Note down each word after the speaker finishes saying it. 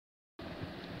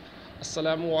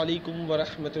Assalamu alaikum wa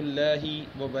rahmatullahi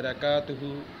wa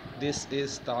barakatuhu. This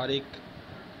is Tariq,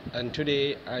 and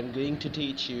today I'm going to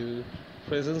teach you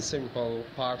present simple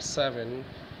part 7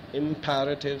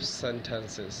 imperative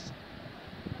sentences.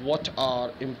 What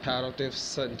are imperative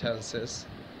sentences?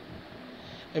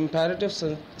 Imperative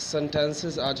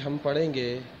sentences आज हम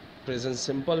पढ़ेंगे present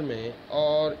simple में,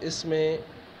 और इसमें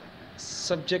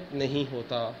subject नहीं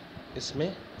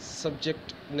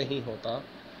होता,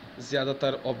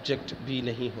 ज़्यादातर object भी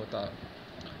नहीं होता।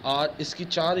 और इसकी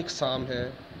 4 इकसाम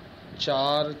हैं,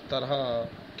 4 तरह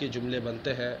के जुमले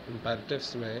बनते हैं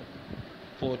इम्पेरेटिव्स में।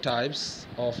 4 types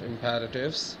of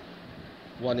imperatives.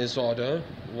 One is order,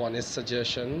 one is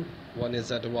suggestion, one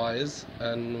is advice,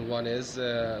 and one is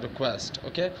request.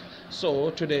 Okay, so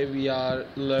today we are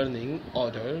learning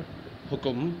order,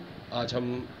 हुक्म। आज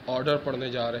हम order पढ़ने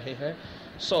जा रहे हैं।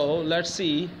 So let's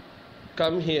see.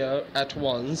 Come here at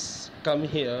once, come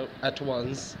here at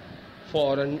once,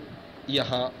 फ़ौरन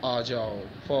यहाँ आ जाओ,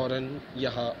 फ़ौरन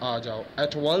यहाँ आ जाओ।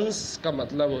 At once का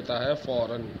मतलब होता है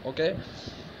फ़ौरन। Okay,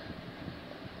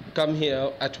 come here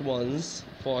at once,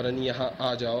 फ़ौरन यहाँ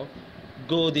आ जाओ।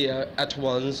 Go there at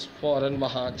once, फ़ौरन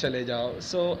वहाँ चले जाओ।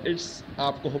 So it's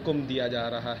आपको हुक्म दिया जा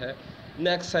रहा है।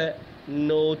 Next है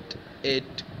note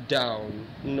it down,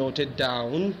 note it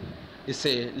down,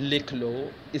 इसे लिख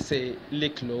लो, इसे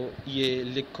लिख लो, ये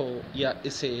लिखो या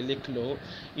इसे लिख लो।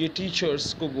 ये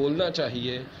टीचर्स को बोलना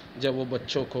चाहिए जब वो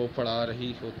बच्चों को पढ़ा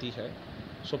रही होती है।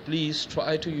 So please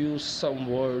try to use some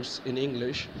words in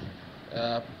English.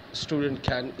 Student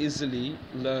can easily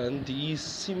learn these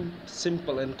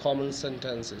simple and common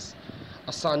sentences.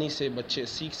 आसानी से बच्चे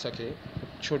सीख सके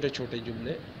छोटे छोटे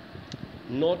जुमले।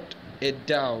 Note it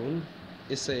down,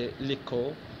 इसे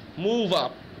लिखो। Move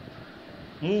up,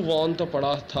 मूव ऑन तो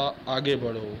पढ़ा था, आगे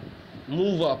बढ़ो।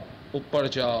 मूव अप, ऊपर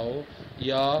जाओ।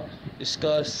 या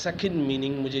इसका सेकंड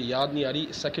मीनिंग मुझे याद नहीं आ रही,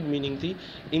 सेकंड मीनिंग थी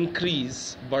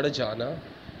इंक्रीज़, बढ़ जाना,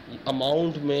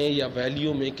 अमाउंट में या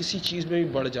वैल्यू में, किसी चीज़ में भी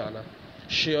बढ़ जाना।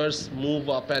 Shares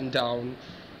move up and down,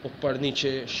 ऊपर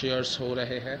नीचे शेयर्स हो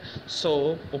रहे हैं। सो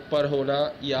ऊपर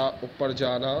होना या ऊपर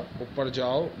जाना, ऊपर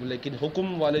जाओ। लेकिन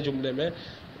हुक्म वाले जुमले में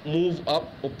मूव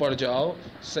अप, ऊपर जाओ,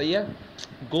 सही है।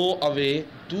 गो अवे,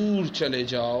 दूर चले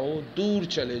जाओ, दूर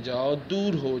चले जाओ,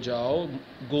 दूर हो जाओ।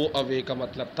 गो अवे का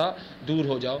मतलब था दूर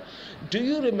हो जाओ। Do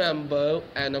you remember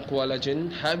N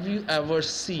एक्वालाजिन? Have you ever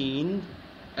seen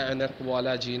an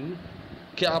एक्वालाजिन?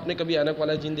 क्या आपने कभी एन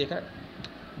एक्वालाजिन देखा है?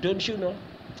 Don't you know?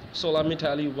 So let me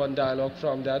tell you one dialogue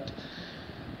from that.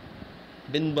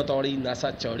 बिन बतौड़ी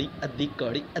नसा चौड़ी, अद्दी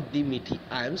कौड़ी अद्दी मीठी,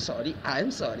 I am sorry, I am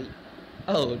sorry.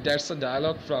 Oh, that's a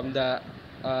dialogue from the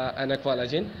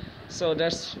Anaqualagin. So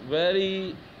that's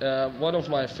very one of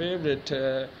my favorite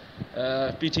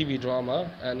PTV drama,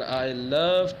 and I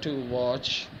love to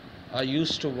watch. I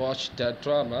used to watch that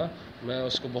drama. मैं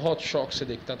उसको बहुत शौक से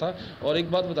देखता था। और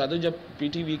एक बात बता दूं, जब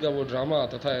PTV का वो ड्रामा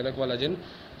आता था एनकवालाजिन,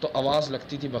 तो आवाज़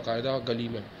लगती थी बाकायदा गली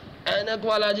में,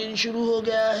 एनकवालाजिन शुरू हो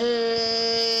गया है,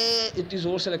 इतनी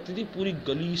ज़ोर से लगती थी, पूरी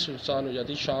गली सुनसान हो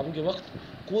जाती। शाम के वक्त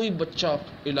कोई बच्चा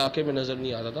इलाके में नज़र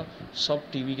नहीं आता था, सब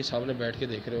टीवी के सामने बैठ के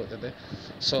देख रहे होते थे।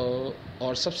 सो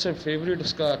और सबसे फेवरेट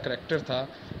उसका करैक्टर था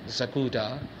जकूटा।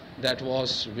 That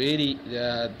was very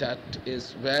that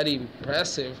is very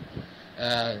impressive.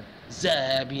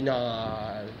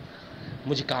 ज़ैबिनार,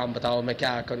 मुझे काम बताओ, मैं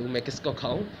क्या करूं, मैं किसको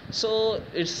खाऊं। सो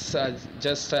इट्स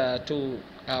जस्ट टू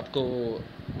आपको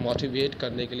मोटिवेट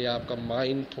करने के लिए, आपका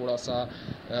माइंड थोड़ा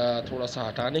सा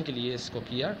हटाने के लिए इसको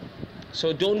किया।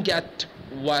 So don't get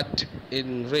wet in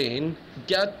rain,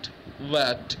 get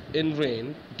wet in rain,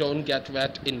 don't get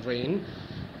wet in rain।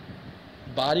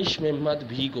 बारिश में मत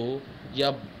भीगो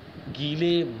या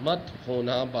गीले मत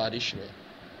होना बारिश में,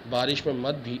 बारिश में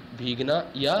मत भीगना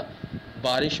या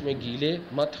बारिश में गीले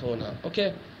मत होना। Okay,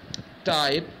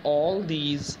 type all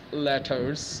these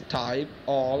letters, type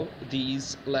all these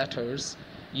letters,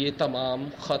 ये तमाम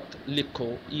ख़त लिखो,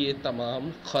 ये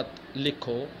तमाम ख़त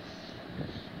लिखो।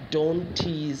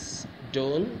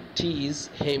 don't tease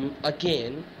him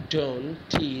again, don't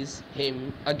tease him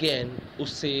again,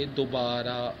 उसे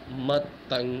दोबारा मत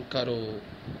तंग करो,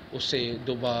 उसे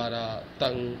दोबारा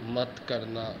तंग मत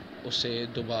करना, उसे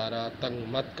दोबारा तंग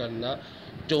मत करना।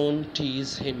 don't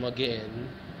tease him again।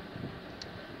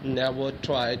 never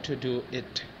try to do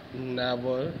it,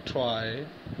 never try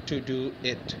to do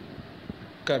it,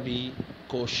 कभी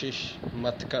कोशिश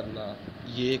मत करना,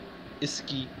 ये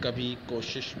इसकी कभी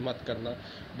कोशिश मत करना।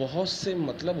 बहुत से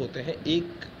मतलब होते हैं।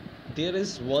 एक there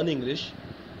is one English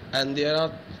and there are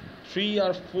 3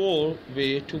 or 4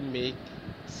 way to make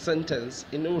sentence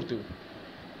in Urdu.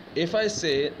 If I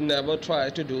से never try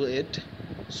to do it,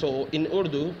 सो इन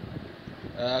उर्दू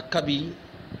कभी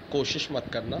कोशिश मत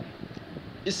करना,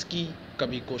 इसकी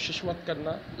कभी कोशिश मत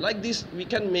करना. Like this we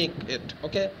can make it,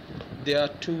 okay? There are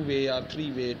 2 way or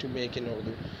 3 way to make in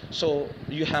Urdu, so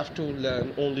you have to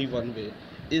learn only one way.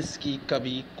 इसकी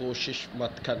कभी कोशिश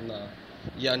मत करना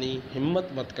यानी हिम्मत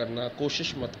मत करना,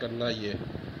 कोशिश मत करना ये.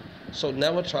 So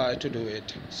never try to do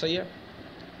it. So yeah,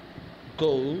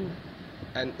 go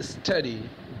and study,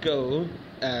 go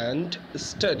and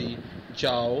study,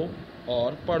 जाओ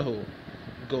और पढ़ो.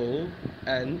 Go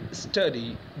and study,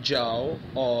 जाओ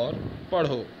और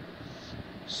पढ़ो.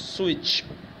 Switch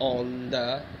on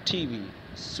the TV,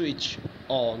 switch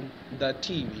on the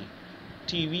TV.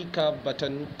 TV का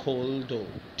बटन खोल दो,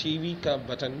 टीवी का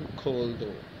बटन खोल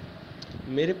दो.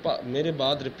 मेरे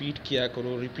बाद रिपीट किया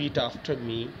करो, repeat after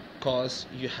me, cause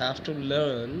you have to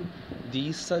learn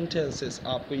these sentences.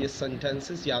 आपको ये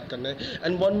sentences याद करना है.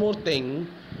 And one more thing,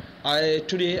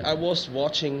 today I was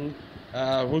watching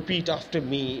Repeat After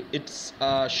Me. It's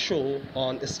a show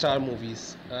on Star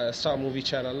Movies, Star Movie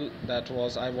channel.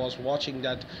 I was watching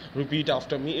that Repeat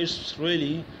After Me. It's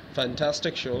really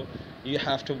fantastic show. You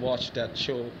have to watch that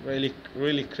show.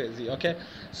 Really crazy. Okay,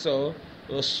 so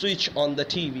switch on the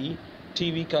TV.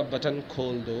 TV का button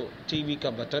खोल दो, TV का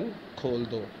button खोल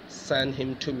दो. Send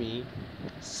him to me,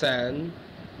 send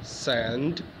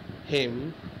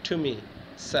him to me,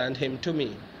 send him to me.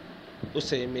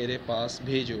 उसे मेरे पास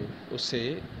भेजो,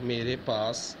 उसे मेरे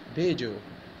पास भेजो.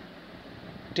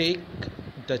 Take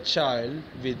the child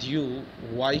with you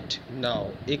right now.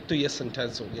 एक तो ये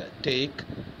सेंटेंस हो गया. Take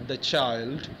the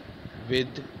child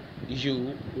with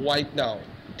you right now.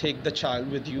 Take the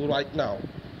child with you right now.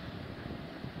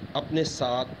 अपने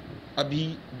साथ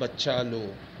अभी बच्चा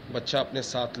लो, बच्चा अपने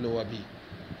साथ लो अभी.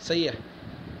 सही है.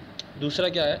 दूसरा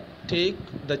क्या है? Take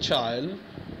the child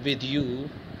with you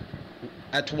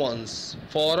at once.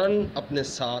 फ़ौरन अपने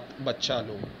साथ बच्चा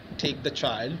लो. Take the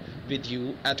child with you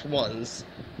at once.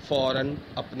 फ़ौरन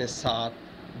अपने साथ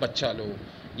बच्चा लो.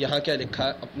 यहाँ क्या लिखा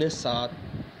है? अपने साथ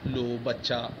लो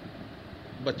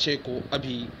बच्चे को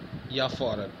अभी या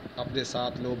फ़ौरन. अपने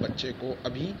साथ लो बच्चे को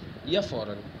अभी या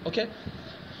फ़ौरन. Okay.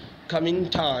 Coming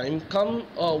time,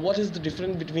 what is the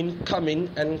difference between coming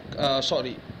and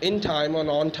in time and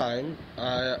on time?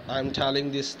 I'm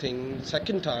telling this thing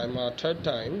second time or third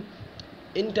time.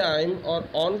 In time और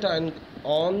on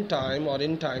time और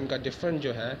in time का difference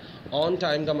जो है, on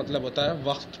time का मतलब होता है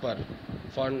वक्त पर.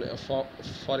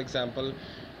 For example,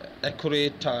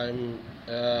 accurate time,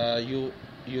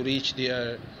 you reach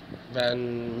there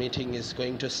when meeting is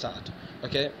going to start.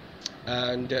 Okay,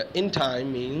 and in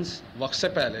time means वक्त से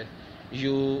पहले.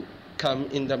 You come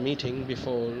in the meeting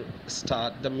before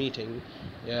start the meeting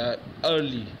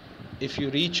early. If you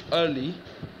reach early,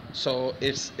 so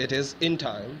it is in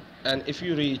time, and if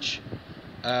you reach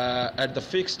at the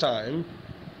fixed time,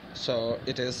 so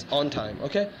it is on time.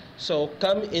 Okay, so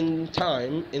come in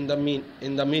time in the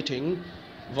meeting.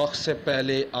 वक्त से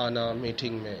पहले आना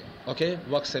meeting में. Okay,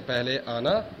 वक्त से पहले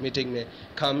आना meeting में.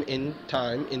 Come in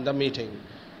time in the meeting.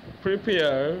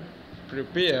 Prepare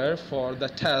for the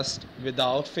test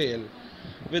without fail.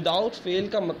 Without fail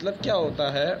का मतलब क्या होता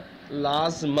है?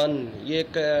 लाजमन. ये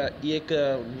एक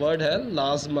वर्ड है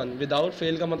लाजमन. विदाउट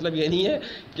फेल का मतलब ये नहीं है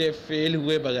कि फेल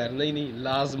हुए बगैर. नहीं,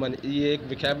 लाजमन ये एक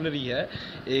वोकैबुलरी है.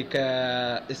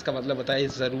 इसका मतलब होता है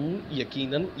ज़रूर,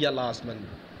 यकीनन या लाजमन.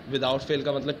 विदाउट फेल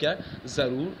का मतलब क्या है?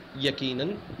 ज़रूर,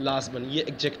 यकीनन, लाजमन. ये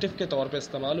एग्जेक्टिव के तौर पे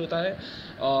इस्तेमाल होता है.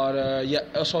 और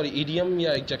ईडियम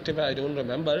या एग्जेक्टिव है, आई डोंट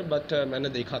रिमेंबर, बट मैंने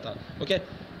देखा था. Okay.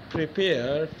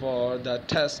 Prepare for the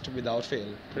test without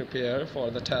fail. Prepare for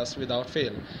the test without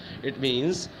fail. It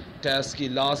means test की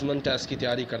लाजमन टेस्ट की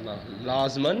तैयारी करना.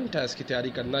 लाजमन टेस्ट की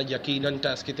तैयारी करना, यकीनन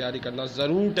टेस्ट की तैयारी करना,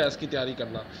 ज़रूर टेस्ट की तैयारी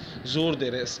करना. ज़ोर दे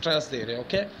रहे, स्ट्रेस दे रहे.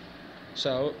 Okay.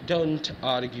 So don't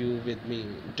argue with me.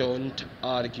 Don't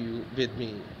argue with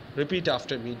me. Repeat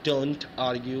after me. Don't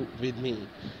argue with me.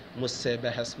 मुझसे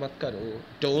बहस मत करो.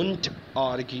 Don't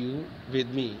argue with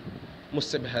me.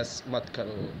 मुझसे बहस मत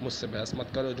करो. मुझसे बहस मत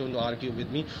करो. Don't argue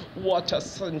with me. What a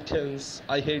sentence.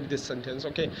 I hate this sentence.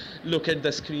 Okay, look at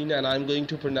the screen and I'm going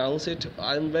to pronounce it.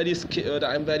 I'm very scared.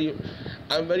 I'm very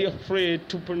afraid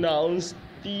to pronounce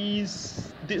this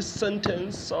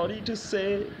sentence. Sorry to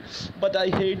say, but I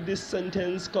hate this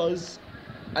sentence because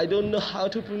I don't know how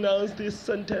to pronounce this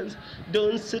sentence.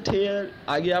 Don't sit here.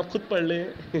 आगे आप खुद पढ़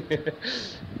लें.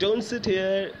 Don't sit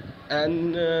here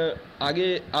and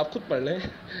आगे आप खुद पढ़ लें.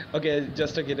 Okay,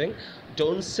 just a kidding.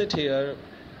 Don't sit here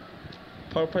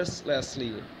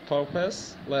purposelessly.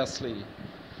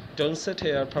 Don't sit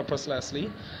here purposelessly.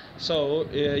 So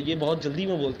ये बहुत जल्दी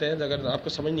में बोलते हैं. अगर आपको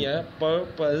समझ नहीं आया,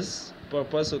 purpose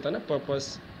होता है ना,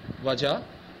 purpose वजह,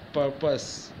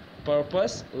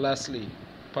 purposelessly.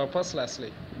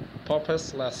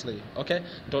 purposelessly. Okay,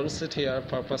 don't sit here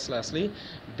purposelessly.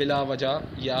 बिला वजह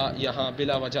या यहाँ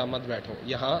बिला वजह मत बैठो,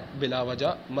 यहाँ बिला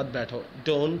वजह मत बैठो.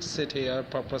 Don't sit here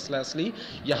purposelessly.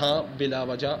 यहाँ बिला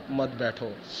वजह मत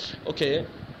बैठो. Okay,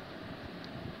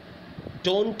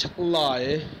 don't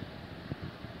lie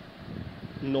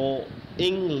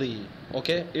knowingly.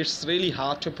 Okay, it's really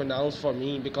hard to pronounce for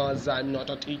me because I'm not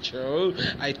a teacher.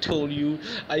 I told you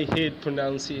I hate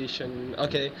pronunciation.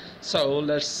 Okay, so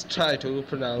let's try to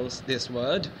pronounce this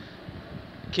word.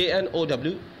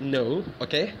 K-N-O-W, no.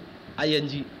 Okay,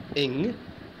 I-N-G, ing,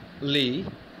 lee,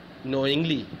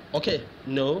 knowingly. Okay,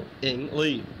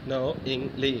 knowingly,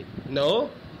 knowingly, no,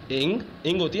 ing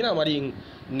होती है ना हमारी ing.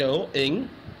 No, ing,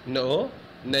 no,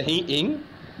 नहीं ing,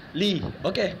 lee.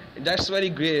 Okay, that's very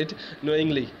great.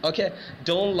 Knowingly. Okay,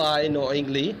 don't lie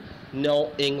knowingly.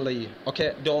 Knowingly.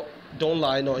 Okay, don't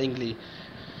lie knowingly.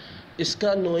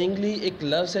 इसका knowingly एक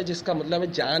लफ्ज़ है जिसका मतलब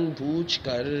है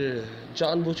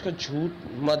जानबूझकर झूठ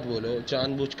मत बोलो,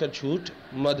 जानबूझकर झूठ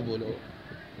मत बोलो,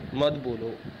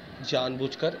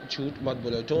 जानबूझकर झूठ मत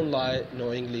बोलो. Don't lie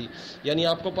knowingly. यानी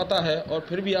आपको पता है और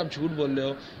फिर भी आप झूठ बोल रहे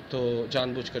हो तो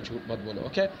जानबूझकर झूठ मत बोलो.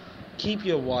 Okay, keep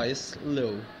your voice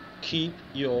low. Keep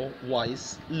your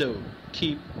voice low.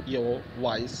 Keep your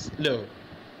voice low.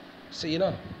 सही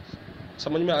ना,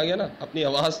 समझ में आ गया ना, अपनी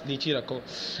आवाज़ नीचे रखो.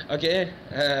 Okay,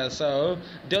 so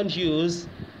don't use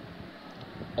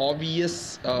obvious,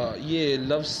 ये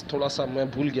लफ्ज़ थोड़ा सा मैं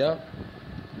भूल गया.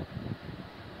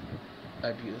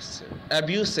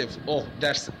 abusive. Oh,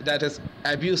 that is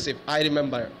abusive. I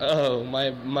remember. Oh,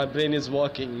 my brain is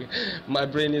working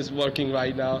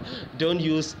right now. Don't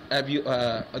use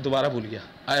दोबारा भूल गया.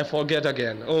 I forget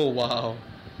again. Oh wow.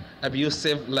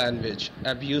 Abusive language.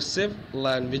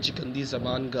 गंदी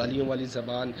ज़बान, गालियों वाली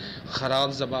ज़बान,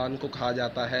 ख़राब ज़बान को कहा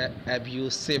जाता है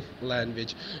abusive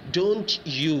language. Don't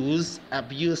use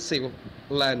abusive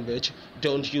language.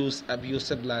 Don't use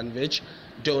abusive language.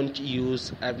 Don't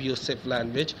use abusive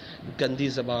language. गंदी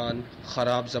ज़बान,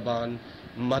 ख़राब ज़बान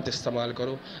मत इस्तेमाल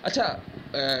करो. अच्छा,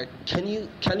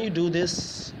 can you do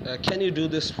this? Can you do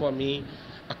this for me?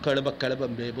 अकड़ बकड़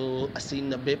बम्बे बो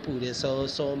 80-90 पूरे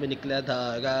 100 में निकला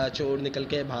धागा, चोर निकल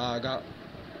के भागा.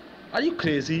 Are you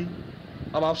crazy?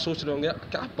 अब आप सोच रहे होंगे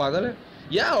क्या पागल है?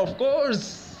 Yeah, of course.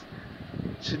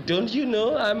 Don't you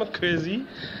know I'm a crazy?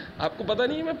 आपको पता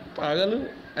नहीं मैं पागल हूँ?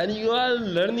 And you are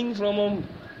learning from a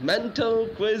mental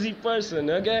crazy person.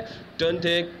 Okay, don't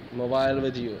take mobile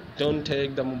with you. Don't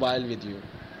take the mobile with you.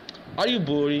 Are you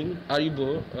boring? Are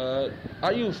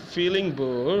you feeling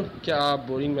bored? क्या आप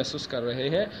boring महसूस कर रहे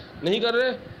हैं? नहीं कर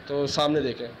रहे तो सामने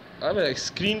देखें. अब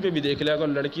स्क्रीन पे भी देख लिया. अगर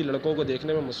लड़की लड़कों को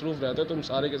देखने में मसरूफ़ रहते हो तुम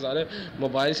सारे के सारे,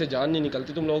 मोबाइल से जान नहीं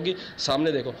निकलती तुम लोगों की.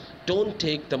 सामने देखो. Don't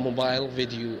take the mobile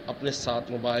with you. अपने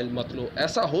साथ मोबाइल मत लो.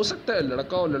 ऐसा हो सकता है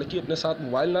लड़का और लड़की अपने साथ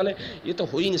मोबाइल ना लें? ये तो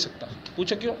हो ही नहीं सकता.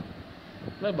 पूछो क्यों?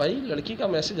 भाई लड़की का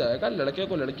मैसेज आएगा, लड़के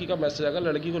को लड़की का मैसेज आएगा,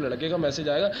 लड़की को लड़के का मैसेज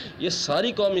आएगा. ये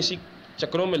सारी कौम इसी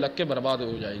चक्रों में लग के बर्बाद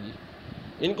हो जाएगी.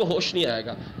 इनको होश नहीं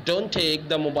आएगा. Don't take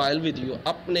the mobile with you.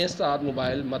 अपने साथ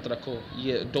मोबाइल मत रखो.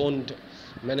 ये डोंट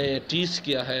मैंने टीज़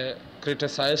किया है,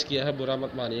 क्रिटिसाइज़ किया है, बुरा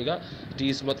मत मानिएगा.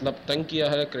 टीज़ मतलब तंग किया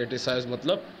है, क्रिटिसाइज़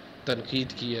मतलब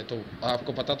तनकीद की है. तो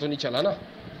आपको पता तो नहीं चला ना.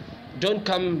 Don't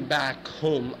come back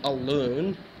home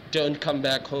alone. Don't come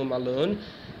back home alone.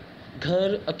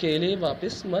 घर अकेले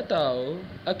वापस मत आओ,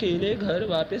 अकेले घर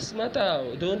वापस मत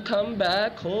आओ. Don't come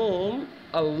back home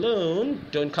alone.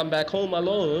 Don't come back home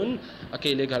alone.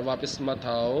 अकेले घर वापस मत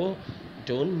आओ.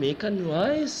 Don't make a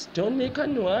noise. Don't make a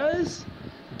noise.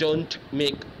 Don't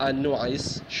make a noise.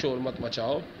 शोर मत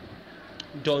मचाओ.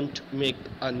 Don't make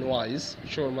a noise.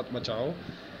 शोर मत मचाओ.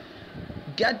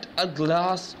 Get a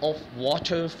glass of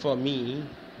water for me.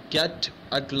 Get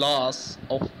a glass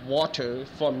of water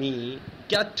for me.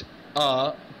 Get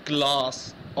a glass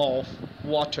of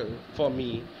water for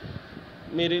me.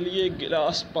 मेरे लिए एक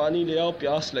गिलास पानी ले आओ,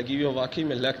 प्यास लगी हुई हो. वाकई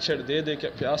में लेक्चर दे दे के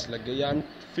प्यास लग गई. I am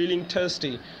feeling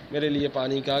thirsty. मेरे लिए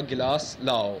पानी का गिलास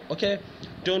लाओ. Okay,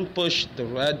 don't push the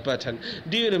red button.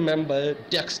 Do you remember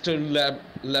Dexter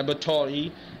laboratory?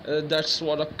 That's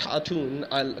what a cartoon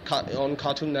on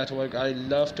cartoon network. I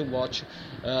love to watch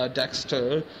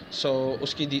Dexter. सो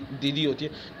उसकी दीदी होती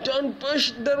है. Don't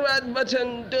push the red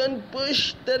button. Don't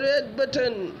push the red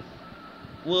button.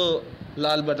 वो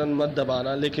लाल button मत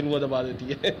दबाना, लेकिन वो दबा देती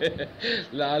है.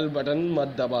 लाल बटन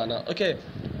मत दबाना. Okay,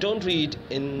 don't read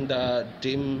in the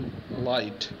dim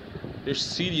light. It's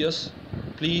serious.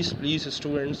 Please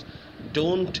students,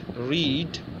 don't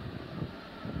read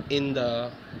in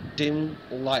the dim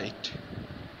light.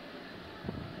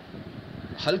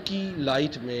 हल्की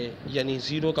लाइट में, यानी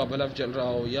ज़ीरो का बल्ब जल रहा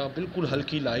हो या बिल्कुल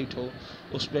हल्की लाइट हो,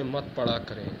 उसमें मत पढ़ा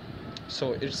करें. so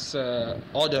it's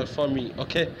order for me,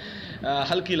 okay?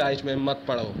 हल्की लाइट में मत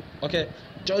पढ़ो, okay?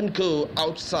 Don't go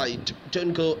outside.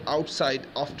 Don't go outside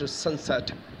after sunset,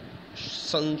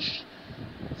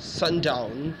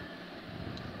 sundown.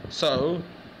 So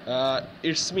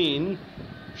it's mean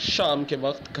शाम के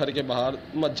वक्त घर के बाहर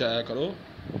मत जाया करो,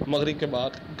 मगरिब के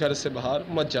बाद घर से बाहर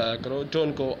मत जाया करो.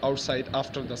 Don't go outside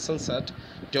after the sunset.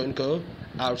 Don't go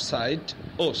outside.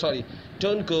 Oh, sorry.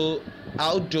 Don't go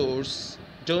outdoors.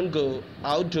 Don't go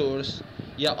outdoors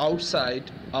या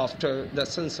outside after the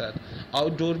sunset.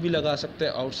 Outdoor भी लगा सकते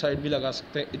हैं, outside भी लगा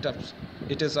सकते हैं.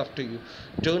 It is up to you.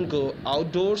 Don't go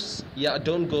outdoors या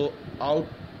don't go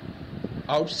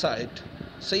outside.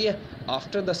 सही है.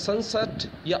 After the sunset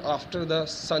या after the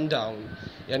sundown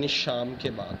यानी शाम के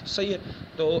बाद. सही है.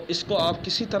 तो इसको आप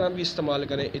किसी तरह भी इस्तेमाल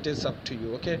करें. It is up to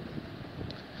you. Okay.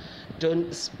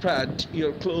 Don't spread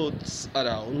your clothes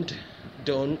around.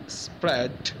 Don't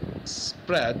spread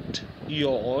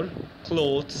your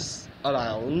clothes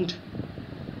around.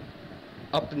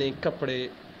 अपने कपड़े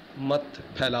मत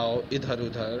फैलाओ इधर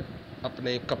उधर.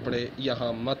 अपने कपड़े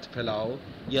यहाँ मत फैलाओ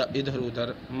या इधर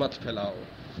उधर मत फैलाओ.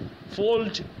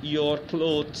 Fold your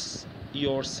clothes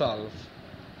yourself.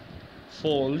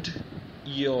 Fold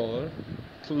your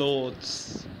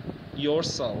clothes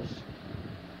yourself.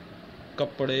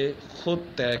 कपड़े खुद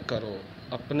तय करो.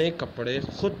 अपने कपड़े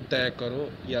खुद तय करो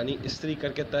यानी इस्त्री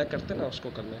करके तय करते ना, उसको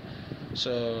करना है.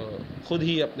 सो खुद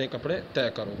ही अपने कपड़े तय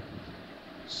करो.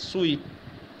 Sweep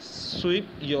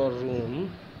your room.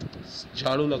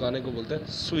 झाड़ू लगाने को बोलते हैं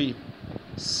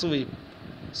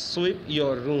sweep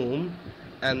your room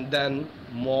and then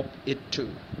mop it too.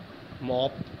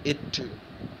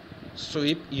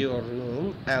 Sweep your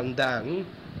room and then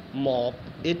mop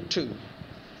it too.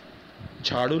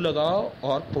 झाड़ू लगाओ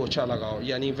और पोछा लगाओ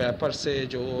यानी वेपर से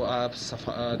जो आप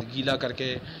गीला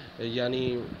करके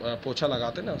यानी पोछा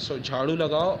लगाते ना. सो झाड़ू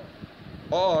लगाओ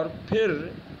और फिर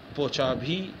पोछा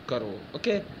भी करो.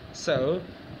 Okay. So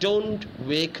don't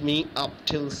wake me up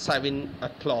till 7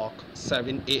 o'clock,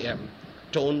 7 a.m.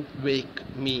 Don't wake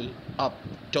me up.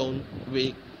 Don't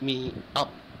wake me up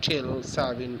till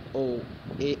 7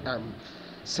 a.m.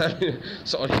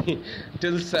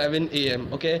 till 7 a.m.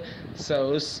 Okay.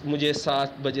 So मुझे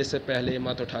 7 बजे से पहले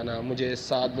मत उठाना. मुझे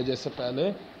 7 बजे से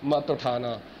पहले मत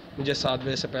उठाना. मुझे 7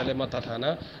 बजे से पहले मत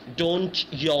उठाना. Don't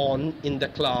yawn in the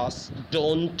class.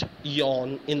 Don't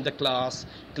yawn in the class.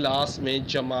 Class में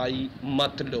जमाई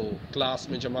मत लो. क्लास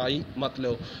में जमाई मत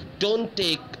लो. Don't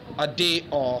take a day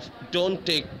off. Don't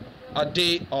take a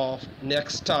day off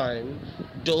next time.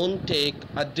 Don't take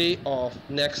a day off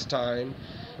next time.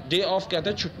 Day of कहते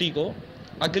हैं छुट्टी को.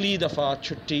 अगली दफ़ा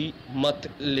छुट्टी मत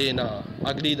लेना.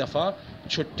 अगली दफ़ा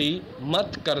छुट्टी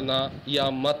मत करना या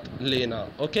मत लेना.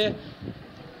 Okay.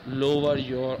 Lower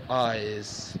your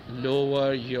eyes.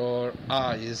 Lower your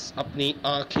eyes. अपनी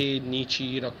आंखें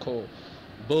नीची रखो.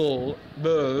 बो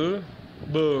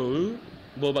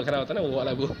बकरा होता है ना, वो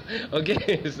वाला बो. ओके.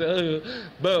 सो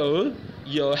बो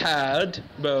योर हेड.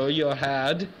 बो योर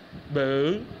हेड. बो.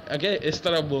 ओके. इस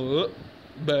तरह बो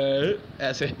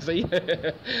ऐसे. सही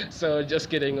है. So just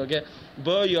kidding. Okay.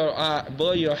 Bow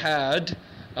your head.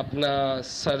 अपना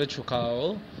sir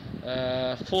झुकाओ.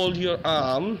 Fold your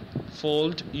arm.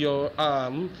 Fold your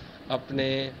arm. अपने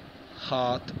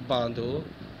हाथ बांधो.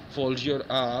 Fold your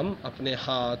arm. अपने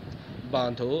हाथ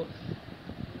बांधो.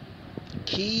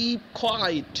 Keep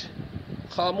quiet.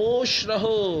 खामोश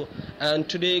रहो. And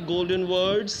today golden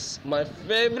words. My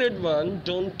favorite one.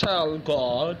 Don't tell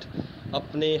God.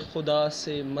 अपने खुदा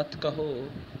से मत कहो.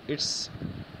 इट्स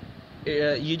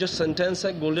ये जो सेंटेंस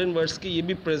है गोल्डन वर्ड्स की, ये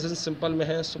भी प्रेजेंट सिंपल में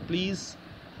है. So please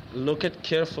look it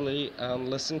carefully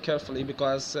and listen carefully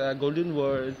because golden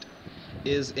word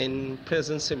is in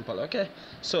present simple. Okay.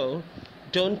 So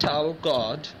don't tell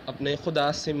God. अपने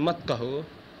खुदा से मत कहो.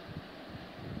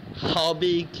 How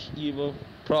big your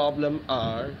problem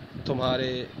are.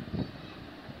 तुम्हारे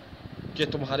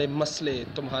मसले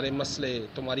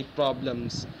तुम्हारी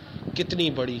प्रॉब्लम्स कितनी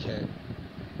बड़ी है.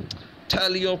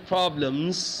 Tell your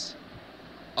problems.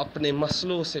 अपने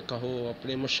मसलों से कहो,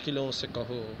 अपने मुश्किलों से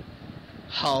कहो.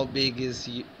 How big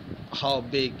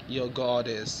your God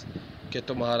is. कि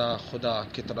तुम्हारा खुदा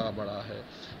कितना बड़ा है.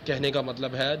 कहने का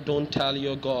मतलब है डोंट टेल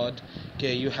योर गॉड कि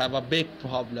you have a big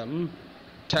problem.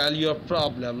 Tell your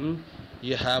problem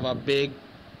you have a big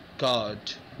God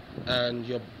and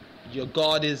your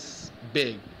God is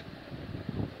big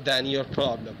than your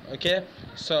problem. Okay.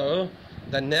 So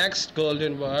the next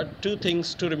golden word, 2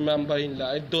 things to remember in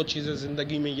life. 2 चीज़ें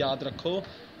ज़िंदगी में याद रखो.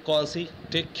 कौन सी?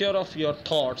 Take care of your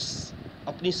thoughts.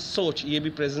 अपनी सोच. ये भी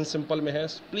प्रेजेंट सिंपल में है.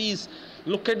 Please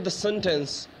look at the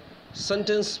sentence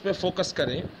पे फोकस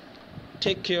करें.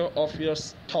 Take care of your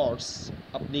thoughts,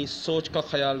 अपनी सोच का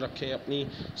ख्याल रखें, अपनी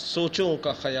सोचों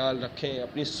का ख्याल रखें,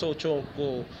 अपनी सोचों को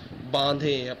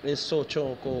बांधें, अपनी सोचों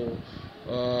को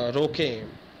रोकें।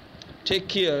 टेक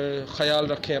केयर, ख्याल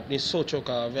रखें अपनी सोचों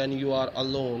का। व्हेन यू आर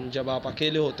अलोन, जब आप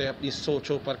अकेले होते हैं अपनी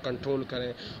सोचों पर कंट्रोल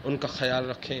करें, उनका ख्याल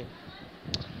रखें।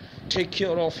 Take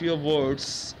care of your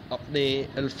words, अपने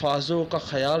अल्फाजों का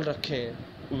ख्याल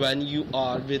रखें। When you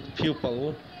are with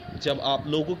people, जब आप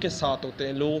लोगों के साथ होते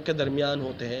हैं, लोगों के दरमियान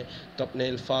होते हैं, तो अपने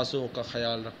अल्फाजों का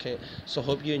ख्याल रखें। So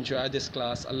hope you enjoy this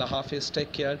class. अल्लाह हाफिज़,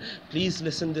 take care. Please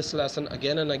listen this lesson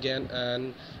again and again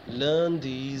and learn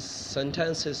these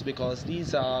sentences because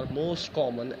these are most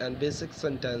common and basic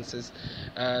sentences,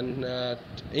 and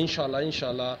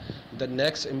inshallah the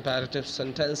next imperative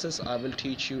sentences I will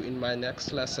teach you in my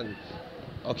next lesson.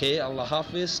 Okay, Allah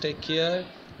Hafiz, take care.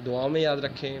 दुआ में याद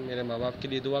रखें, मेरे माँ बाप के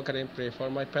लिए दुआ करें, pray for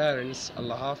my parents.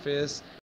 Allah Hafiz.